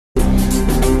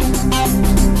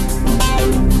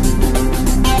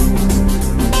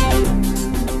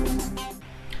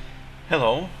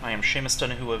Seamus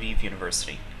Donoghue of Eve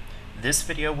University. This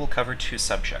video will cover two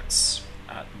subjects,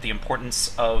 the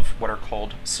importance of what are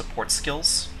called support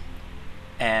skills,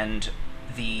 and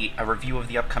a review of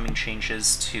the upcoming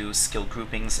changes to skill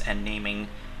groupings and naming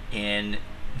in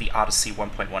the Odyssey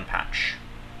 1.1 patch.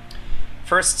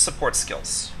 First, support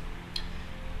skills.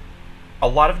 A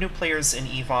lot of new players in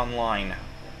EVE Online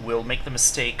will make the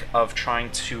mistake of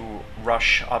trying to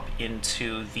rush up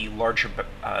into the larger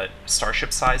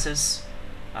starship sizes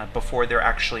before they're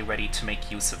actually ready to make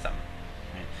use of them.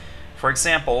 For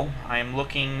example, I am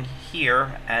looking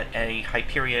here at a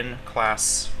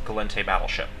Hyperion-class Gallente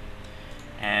battleship.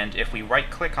 And if we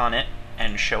right-click on it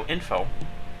and show info,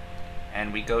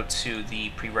 and we go to the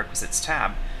prerequisites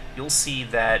tab, you'll see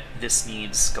that this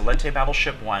needs Gallente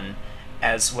Battleship 1,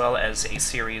 as well as a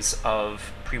series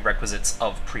of prerequisites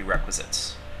of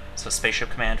prerequisites. So Spaceship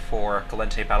Command 4,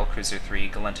 Gallente Battlecruiser 3,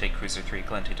 Gallente Cruiser 3,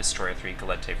 Gallente Destroyer 3,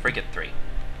 Gallente Frigate 3.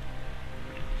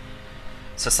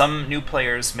 So some new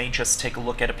players may just take a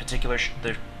look at a particular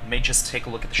the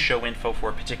show info for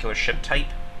a particular ship type,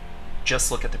 just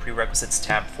look at the prerequisites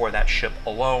tab for that ship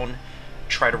alone,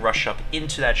 try to rush up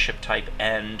into that ship type,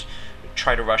 and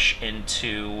try to rush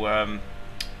into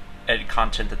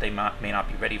content that they may not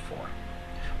be ready for.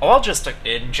 Oh, I'll just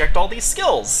inject all these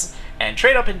skills and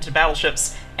trade up into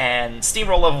battleships and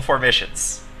steamroll level 4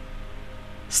 missions.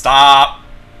 Stop!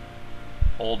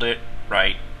 Hold it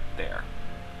right there.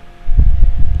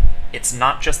 It's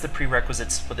not just the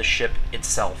prerequisites for the ship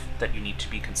itself that you need to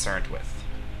be concerned with.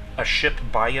 A ship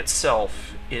by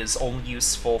itself is only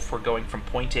useful for going from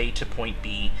point A to point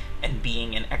B and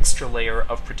being an extra layer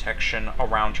of protection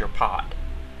around your pod,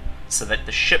 so that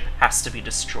the ship has to be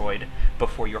destroyed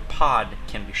before your pod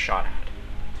can be shot at.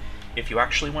 If you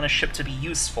actually want a ship to be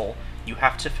useful, you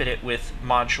have to fit it with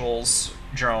modules,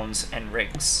 drones, and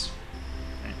rigs.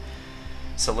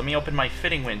 So let me open my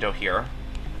fitting window here,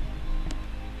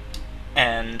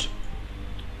 and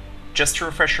just to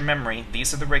refresh your memory,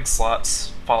 these are the rig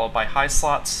slots, followed by high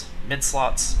slots, mid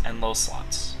slots, and low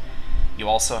slots. You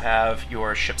also have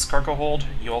your ship's cargo hold,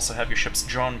 you also have your ship's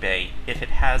drone bay, if it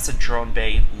has a drone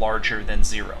bay larger than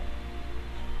 0.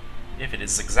 If it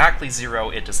is exactly 0,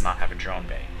 it does not have a drone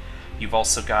bay. You've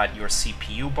also got your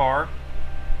CPU bar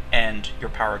and your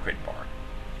power grid bar.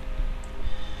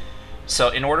 So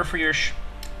in order for your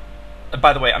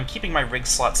by the way, I'm keeping my rig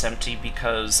slots empty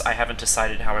because I haven't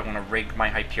decided how I want to rig my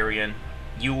Hyperion.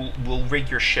 You will rig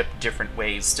your ship different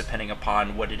ways depending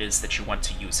upon what it is that you want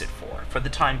to use it for. For the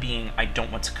time being, I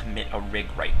don't want to commit a rig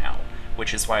right now,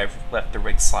 which is why I've left the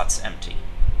rig slots empty.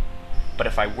 But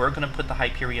if I were going to put the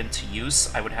Hyperion to use,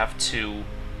 I would have to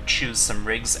choose some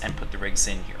rigs and put the rigs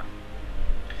in here.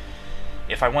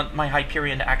 If I want my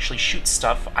Hyperion to actually shoot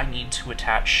stuff, I need to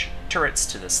attach turrets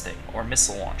to this thing, or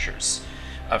missile launchers.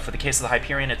 For the case of the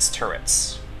Hyperion, it's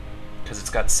turrets, because it's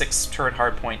got 6 turret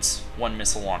hardpoints, 1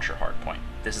 missile launcher hardpoint.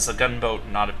 This is a gunboat,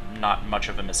 not much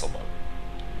of a missile boat.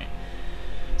 Okay.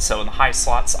 So in the high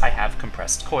slots, I have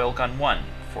compressed coil gun 1,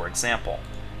 for example,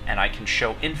 and I can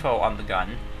show info on the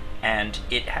gun, and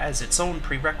it has its own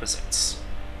prerequisites.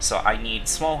 So I need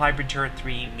small hybrid turret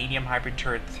 3, medium hybrid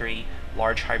turret 3,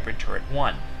 large hybrid turret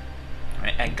 1,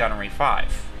 right, and gunnery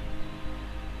 5.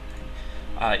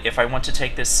 If I want to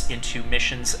take this into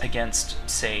missions against,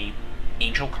 say,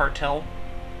 Angel Cartel,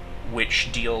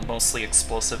 which deal mostly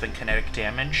explosive and kinetic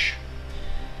damage,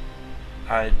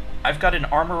 I've got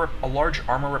a large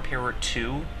armor repairer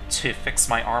 2 to fix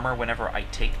my armor whenever I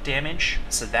take damage,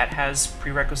 so that has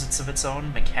prerequisites of its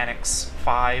own, mechanics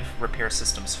 5, repair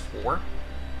systems 4. Right?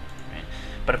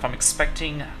 But if I'm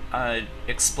expecting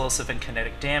explosive and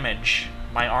kinetic damage,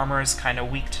 my armor is kind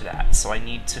of weak to that, so I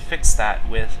need to fix that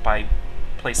by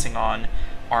placing on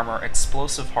armor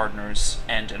explosive hardeners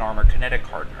and an armor kinetic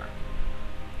hardener.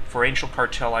 For Angel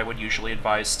Cartel, I would usually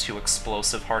advise 2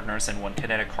 explosive hardeners and 1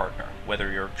 kinetic hardener,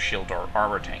 whether you're shield or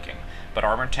armor tanking. But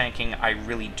armor tanking, I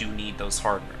really do need those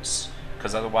hardeners,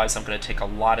 because otherwise I'm going to take a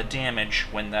lot of damage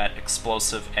when that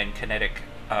explosive and kinetic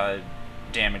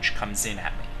damage comes in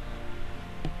at me.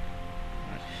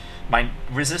 My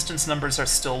resistance numbers are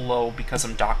still low because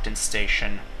I'm docked in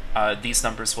station. These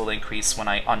numbers will increase when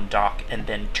I undock and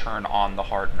then turn on the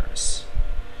hardeners.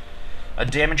 A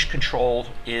damage control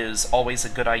is always a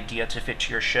good idea to fit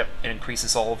to your ship. It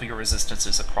increases all of your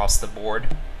resistances across the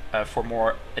board. For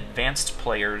more advanced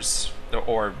players,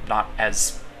 or not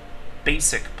as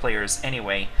basic players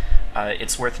anyway,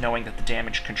 it's worth knowing that the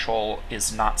damage control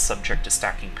is not subject to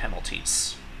stacking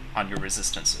penalties on your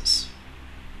resistances.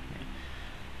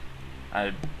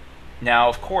 Now,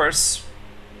 of course,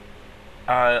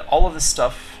 all of this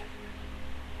stuff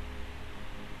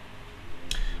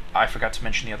I forgot to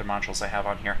mention the other modules I have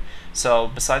on here. So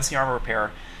besides the armor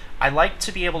repair, I like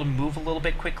to be able to move a little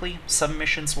bit quickly. Some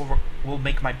missions will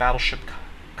make my battleship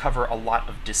cover a lot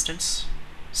of distance,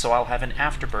 so I'll have an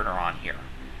afterburner on here.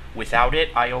 Without it,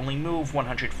 I only move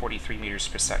 143 meters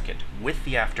per second. With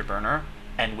the afterburner,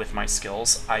 and with my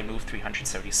skills, I move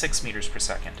 376 meters per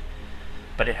second.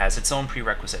 But it has its own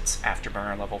prerequisites,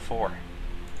 afterburner level 4.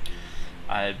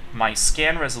 My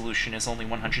scan resolution is only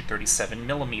 137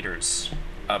 millimeters.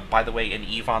 By the way, in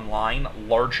EVE Online,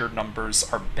 larger numbers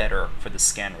are better for the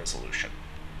scan resolution,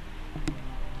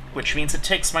 which means it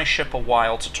takes my ship a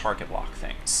while to target lock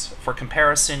things. For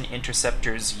comparison,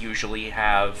 interceptors usually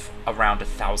have around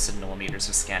 1,000 millimeters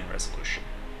of scan resolution.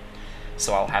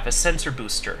 So I'll have a sensor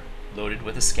booster loaded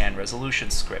with a scan resolution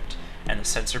script, and the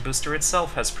sensor booster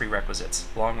itself has prerequisites,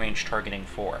 long-range targeting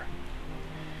 4.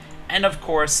 And of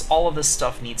course, all of this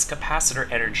stuff needs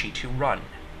capacitor energy to run.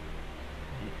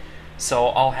 So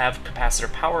I'll have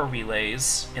capacitor power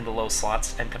relays in the low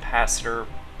slots and capacitor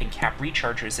and cap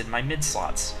rechargers in my mid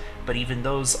slots, but even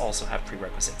those also have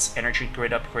prerequisites. Energy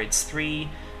grid upgrades 3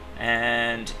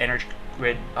 and energy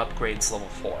grid upgrades level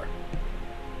 4.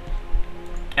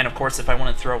 And of course, if I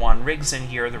want to throw on rigs in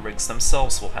here, the rigs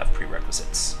themselves will have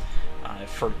prerequisites.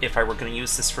 If I were going to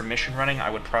use this for mission running,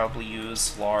 I would probably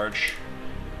use large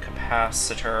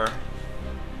capacitor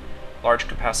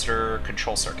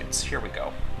control circuits. Here we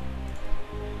go.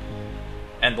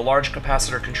 And the large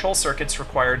capacitor control circuits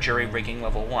require jury-rigging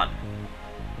level 1.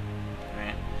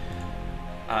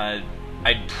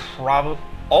 Right.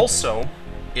 Also,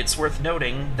 it's worth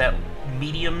noting that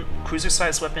medium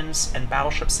cruiser-sized weapons and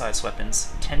battleship-sized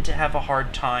weapons tend to have a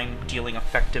hard time dealing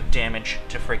effective damage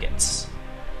to frigates.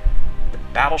 The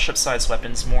battleship-sized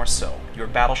weapons more so. Your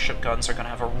battleship guns are going to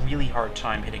have a really hard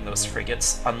time hitting those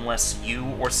frigates unless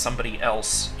you or somebody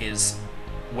else is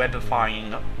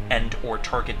webifying and or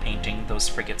target painting those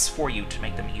frigates for you to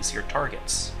make them easier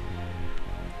targets.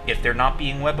 If they're not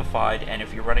being webified, and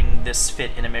if you're running this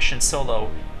fit in a mission solo,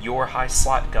 your high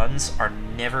slot guns are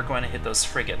never going to hit those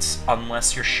frigates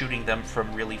unless you're shooting them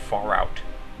from really far out,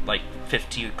 like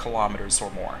 50 kilometers or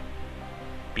more.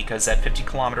 Because at 50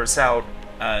 kilometers out,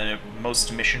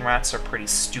 most mission rats are pretty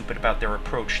stupid about their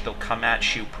approach. They'll come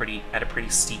at you at a pretty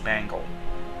steep angle.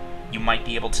 You might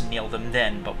be able to nail them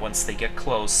then, but once they get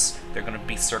close, they're going to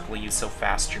be circling you so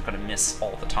fast you're going to miss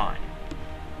all the time.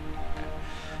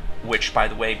 Which, by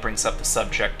the way, brings up the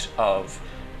subject of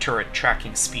turret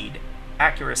tracking speed,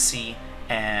 accuracy,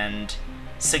 and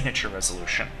signature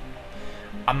resolution.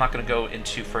 I'm not going to go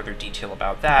into further detail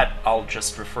about that. I'll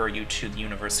just refer you to the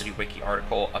University Wiki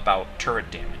article about turret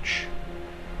damage.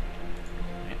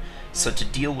 So to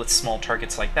deal with small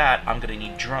targets like that, I'm going to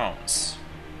need drones.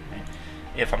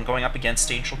 If I'm going up against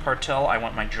Angel Cartel, I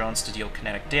want my drones to deal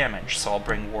kinetic damage, so I'll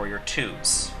bring Warrior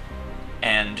 2s.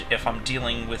 And if I'm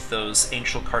dealing with those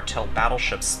Angel Cartel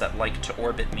battleships that like to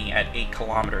orbit me at 8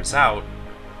 kilometers out,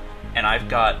 and I've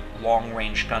got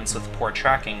long-range guns with poor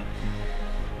tracking,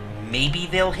 maybe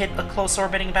they'll hit a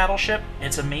close-orbiting battleship.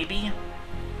 It's a maybe.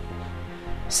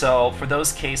 So for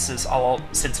those cases,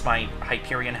 since my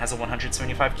Hyperion has a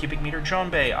 175 cubic meter drone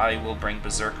bay, I will bring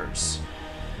Berserkers.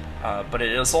 But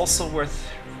it is also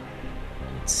worth...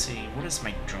 Let's see, what is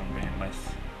my drone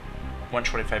bandwidth?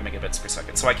 125 megabits per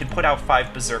second. So I can put out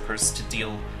 5 Berserkers to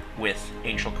deal with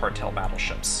Angel Cartel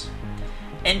battleships.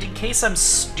 And in case I'm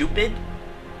stupid,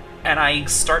 and I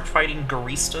start fighting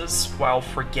Garistas while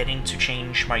forgetting to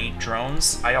change my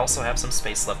drones, I also have some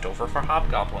space left over for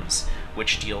Hobgoblins,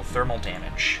 which deal thermal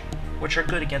damage, which are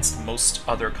good against most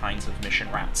other kinds of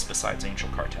mission rats besides Angel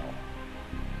Cartel.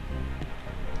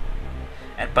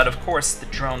 But of course, the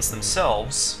drones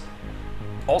themselves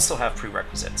also have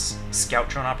prerequisites. Scout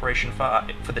Drone Operation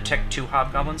 5, for the Tech 2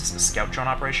 Hobgoblins, Scout Drone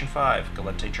Operation 5,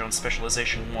 Galente Drone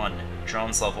Specialization 1,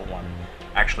 Drones Level 1.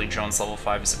 Actually, Drones Level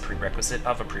 5 is a prerequisite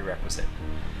of a prerequisite.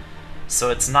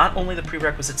 So it's not only the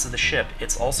prerequisites of the ship,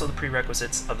 it's also the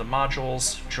prerequisites of the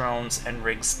modules, drones, and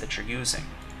rigs that you're using.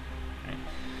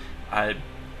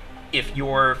 If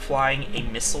you're flying a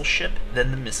missile ship,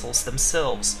 then the missiles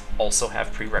themselves also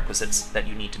have prerequisites that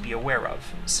you need to be aware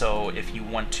of. So if you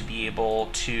want to be able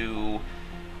to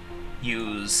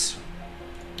use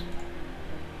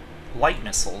light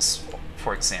missiles,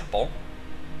 for example,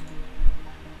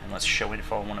 and let's show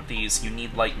info on one of these, you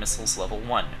need light missiles level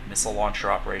 1, missile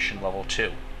launcher operation level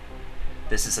 2.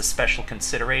 This is a special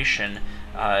consideration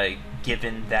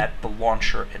given that the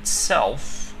launcher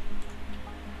itself,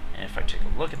 and if I take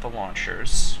a look at the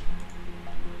launchers,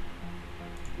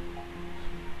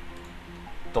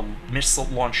 the missile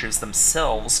launchers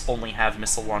themselves only have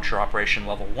missile launcher operation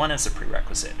level 1 as a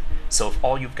prerequisite, So if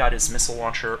all you've got is missile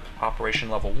launcher operation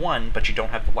level 1, but you don't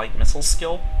have the light missile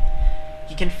skill,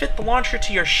 you can fit the launcher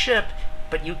to your ship,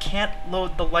 but you can't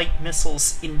load the light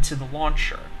missiles into the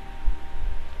launcher.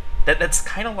 That's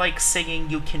kind of like saying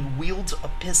you can wield a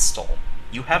pistol.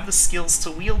 You have the skills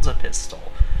to wield a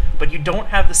pistol, but you don't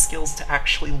have the skills to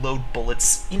actually load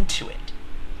bullets into it.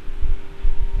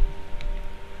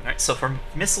 Alright, so for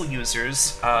missile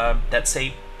users, that's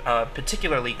a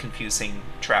particularly confusing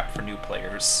trap for new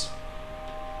players.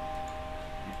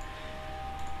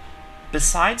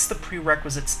 Besides the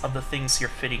prerequisites of the things you're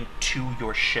fitting to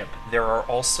your ship, there are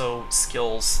also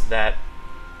skills that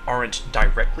aren't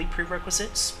directly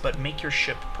prerequisites, but make your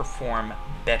ship perform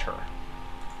better.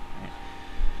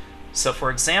 So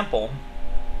for example,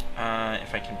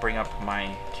 if I can bring up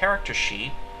my character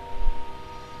sheet.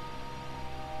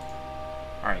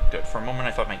 Alright, good. For a moment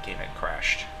I thought my game had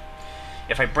crashed.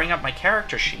 If I bring up my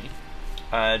character sheet,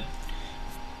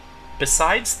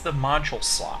 besides the module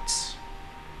slots,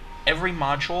 every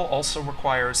module also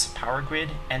requires power grid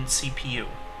and CPU.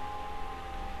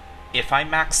 If I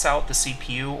max out the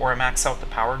CPU or I max out the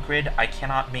power grid, I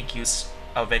cannot make use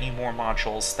of any more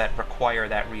modules that require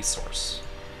that resource.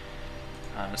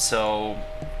 So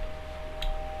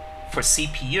for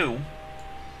CPU,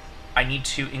 I need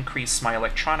to increase my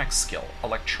electronics skill.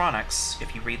 Electronics,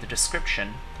 if you read the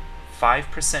description,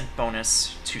 5%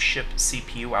 bonus to ship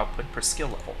CPU output per skill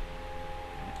level.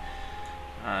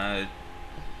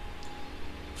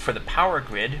 For the power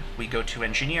grid, we go to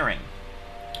engineering.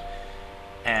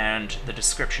 And the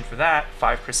description for that,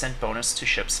 5% bonus to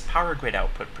ship's power grid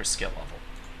output per skill level.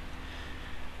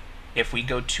 If we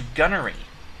go to gunnery,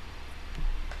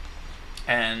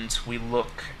 and we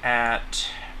look at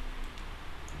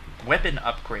weapon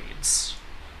upgrades,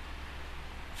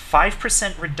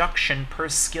 5% reduction per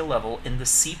skill level in the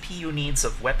CPU needs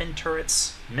of weapon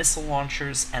turrets, missile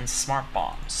launchers, and smart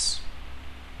bombs.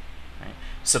 Right?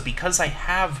 So because I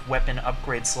have weapon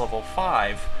upgrades level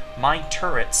 5, my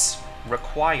turrets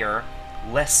require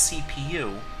less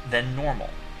CPU than normal.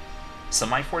 So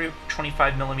my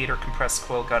 25mm compressed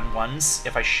coil gun ones,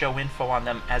 if I show info on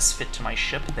them as fit to my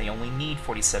ship, they only need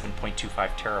 47.25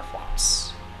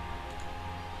 teraflops.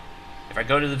 If I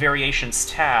go to the Variations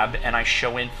tab and I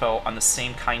show info on the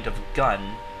same kind of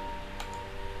gun,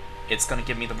 it's going to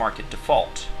give me the market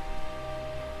default.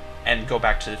 And go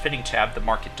back to the Fitting tab, the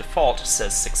market default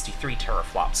says 63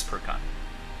 teraflops per gun.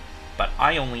 But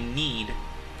I only need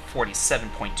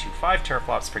 47.25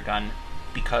 teraflops per gun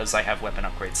because I have Weapon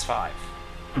Upgrades 5.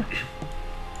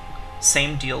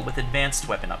 Same deal with Advanced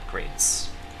Weapon Upgrades.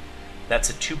 That's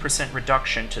a 2%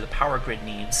 reduction to the power grid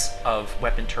needs of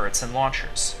weapon turrets and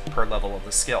launchers per level of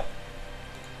the skill.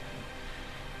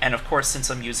 And of course, since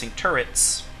I'm using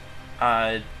turrets,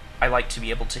 I like to be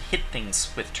able to hit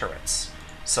things with turrets.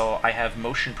 So I have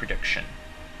motion prediction.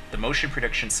 The motion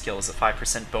prediction skill is a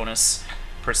 5% bonus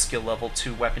per skill level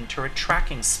to weapon turret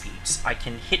tracking speeds. I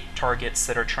can hit targets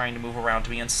that are trying to move around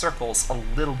me in circles a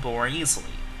little more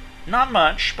easily. Not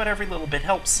much, but every little bit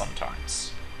helps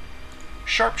sometimes.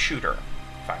 Sharpshooter,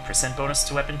 5% bonus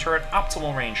to weapon turret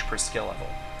optimal range per skill level.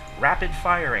 Rapid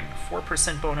firing,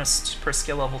 4% bonus per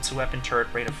skill level to weapon turret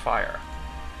rate of fire.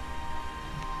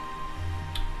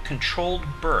 Controlled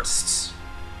bursts,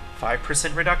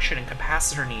 5% reduction in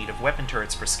capacitor need of weapon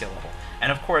turrets per skill level.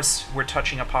 And of course, we're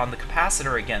touching upon the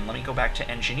capacitor again. Let me go back to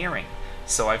engineering.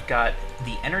 So I've got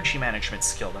the energy management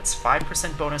skill. That's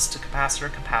 5% bonus to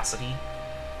capacitor capacity,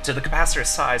 to the capacitor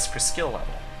size per skill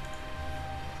level.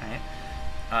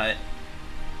 Right?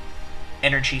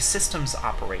 Energy systems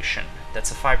operation.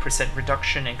 That's a 5%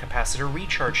 reduction in capacitor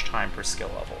recharge time per skill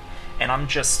level. And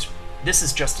this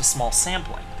is just a small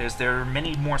sampling. There are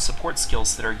many more support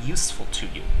skills that are useful to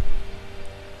you.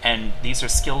 And these are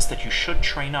skills that you should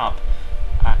train up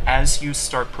as you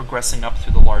start progressing up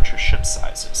through the larger ship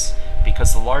sizes.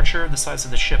 Because the larger the size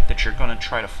of the ship that you're going to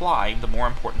try to fly, the more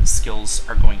important the skills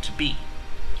are going to be.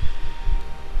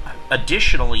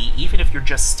 Additionally, even if you're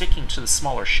just sticking to the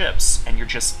smaller ships, and you're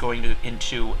just going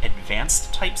into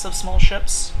advanced types of small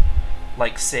ships,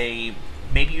 like say,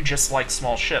 maybe you just like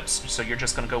small ships, so you're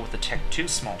just going to go with the Tech 2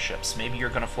 small ships. Maybe you're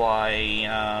going to fly,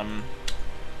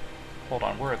 hold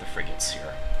on, where are the frigates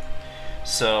here?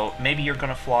 So maybe you're going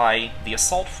to fly the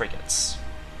assault frigates,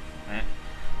 right?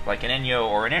 Like an Enyo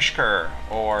or an Ishkar,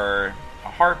 or a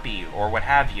Harpy, or what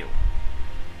have you.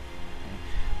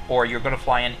 Or you're going to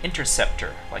fly an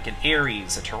interceptor, like an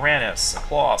Ares, a Tyrannus, a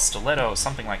Claw, Stiletto,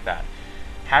 something like that.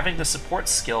 Having the support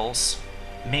skills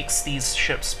makes these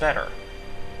ships better.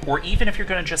 Or even if you're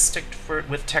going to just stick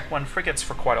with Tech 1 frigates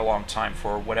for quite a long time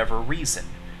for whatever reason,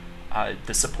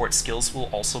 the support skills will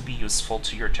also be useful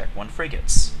to your Tech 1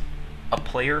 frigates. A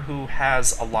player who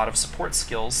has a lot of support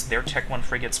skills, their Tech 1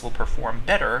 frigates will perform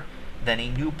better than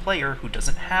a new player who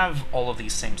doesn't have all of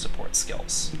these same support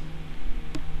skills.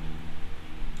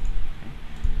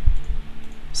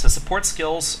 So support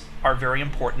skills are very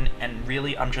important, and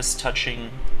really I'm just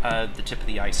touching the tip of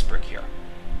the iceberg here.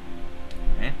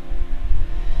 Right?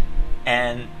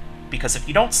 And because if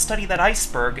you don't study that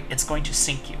iceberg, it's going to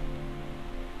sink you.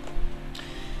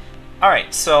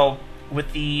 Alright, so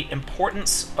with the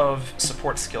importance of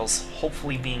support skills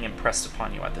hopefully being impressed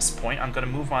upon you at this point, I'm going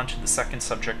to move on to the second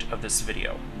subject of this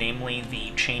video, namely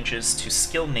the changes to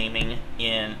skill naming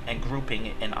and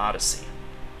grouping in Odyssey.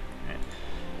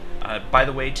 By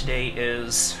the way, today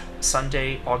is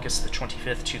Sunday, August the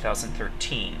 25th,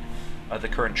 2013. The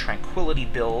current Tranquility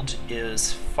build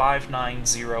is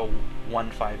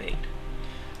 590158.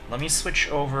 Let me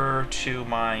switch over to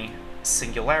my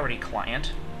Singularity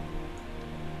client.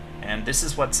 And this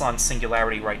is what's on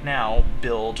Singularity right now,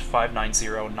 build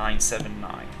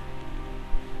 590979.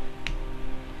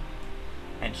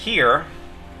 And here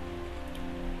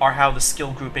are how the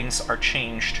skill groupings are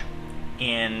changed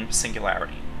in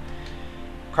Singularity.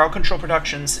 Crowd Control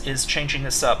Productions is changing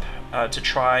this up to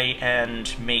try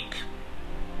and make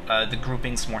the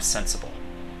groupings more sensible.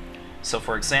 So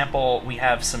for example, we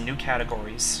have some new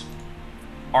categories.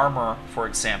 Armor, for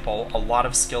example, a lot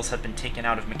of skills have been taken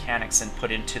out of mechanics and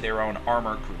put into their own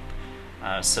armor group.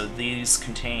 So these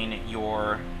contain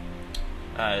your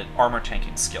armor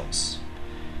tanking skills.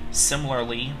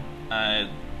 Similarly,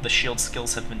 the shield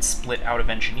skills have been split out of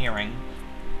engineering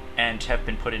and have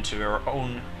been put into their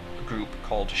own group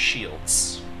called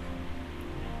shields.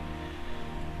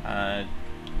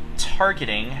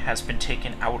 Targeting has been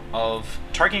taken out of...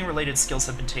 Targeting-related skills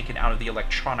have been taken out of the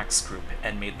electronics group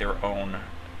and made their own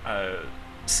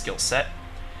skill set.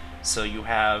 So you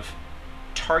have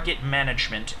target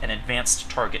management and advanced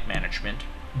target management.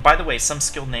 By the way, some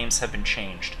skill names have been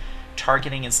changed.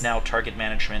 Targeting is now target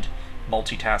management.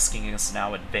 Multitasking is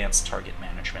now advanced target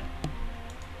management.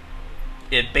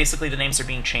 Basically, the names are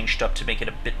being changed up to make it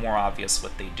a bit more obvious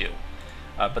what they do,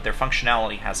 but their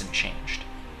functionality hasn't changed.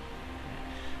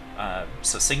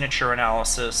 So signature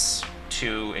analysis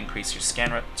to increase your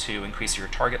scan rate, to increase your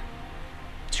target,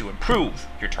 to improve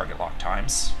your target lock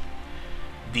times.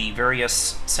 The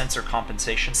various sensor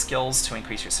compensation skills to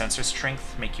increase your sensor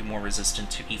strength, make you more resistant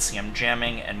to ECM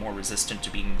jamming and more resistant to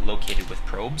being located with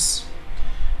probes.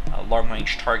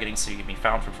 Long-range targeting, so you can be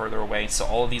found from further away. So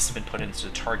all of these have been put into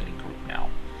the targeting group now.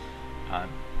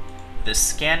 The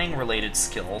scanning-related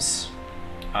skills,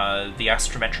 the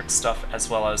astrometric stuff, as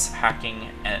well as hacking,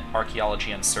 and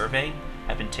archaeology, and survey,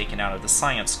 have been taken out of the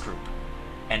science group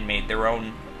and made their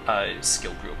own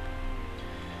skill group.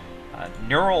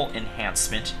 Neural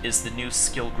enhancement is the new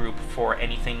skill group for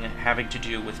anything having to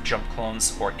do with jump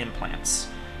clones or implants.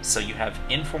 So you have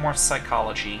infomorph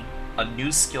psychology, a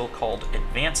new skill called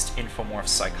advanced infomorph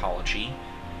psychology.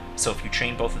 So if you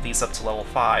train both of these up to level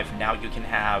 5, now you can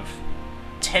have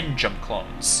 10 jump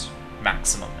clones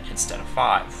maximum instead of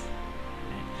 5.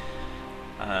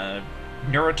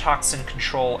 Neurotoxin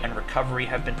control and recovery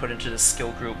have been put into this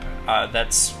skill group.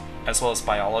 That's, as well as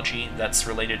biology, that's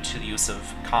related to the use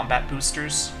of combat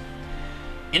boosters.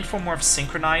 Infomorph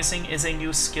synchronizing is a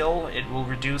new skill. It will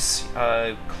reduce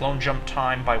clone jump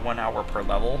time by 1 hour per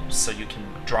level, so you can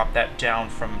drop that down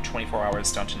from 24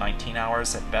 hours down to 19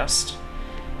 hours at best.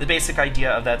 The basic idea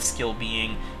of that skill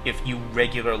being, if you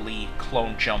regularly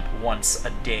clone jump once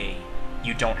a day,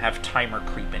 you don't have timer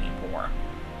creep anymore.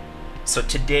 So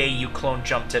today you clone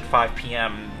jumped at 5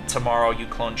 p.m., tomorrow you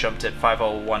clone jumped at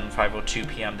 5:01, 5:02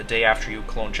 p.m., the day after you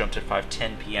clone jumped at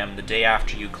 5:10 p.m., the day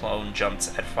after you clone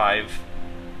jumped at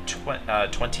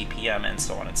 5:20 p.m., and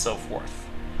so on and so forth.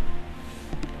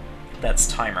 That's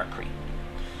timer creep.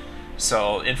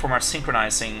 So infomorph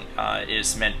synchronizing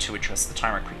is meant to address the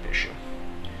timer creep issue.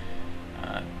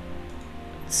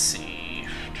 Let's see.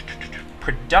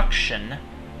 Production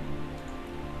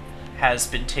has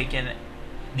been taken...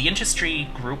 The industry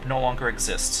group no longer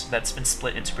exists. That's been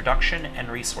split into production and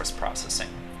resource processing,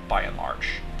 by and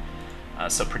large.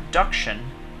 So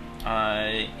production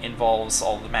involves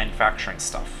all the manufacturing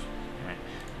stuff. Right?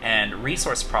 And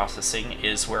resource processing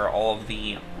is where all of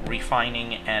the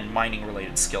refining and mining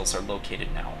related skills are located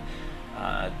now.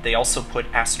 They also put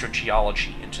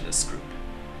astrogeology into this group.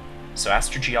 So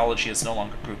astrogeology is no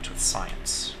longer grouped with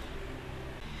science.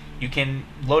 You can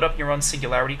load up your own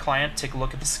Singularity client, take a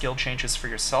look at the skill changes for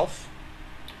yourself.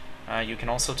 You can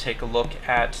also take a look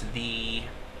at the...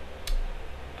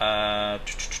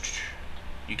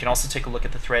 you can also take a look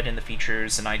at the thread in the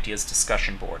Features and Ideas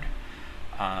discussion board.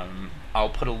 I'll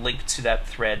put a link to that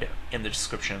thread in the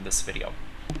description of this video.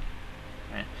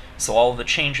 So all of the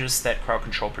changes that Crowd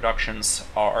Control Productions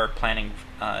are planning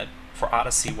for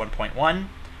Odyssey 1.1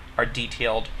 are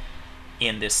detailed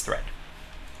in this thread.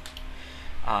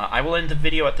 I will end the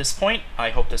video at this point.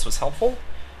 I hope this was helpful.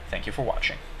 Thank you for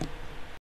watching.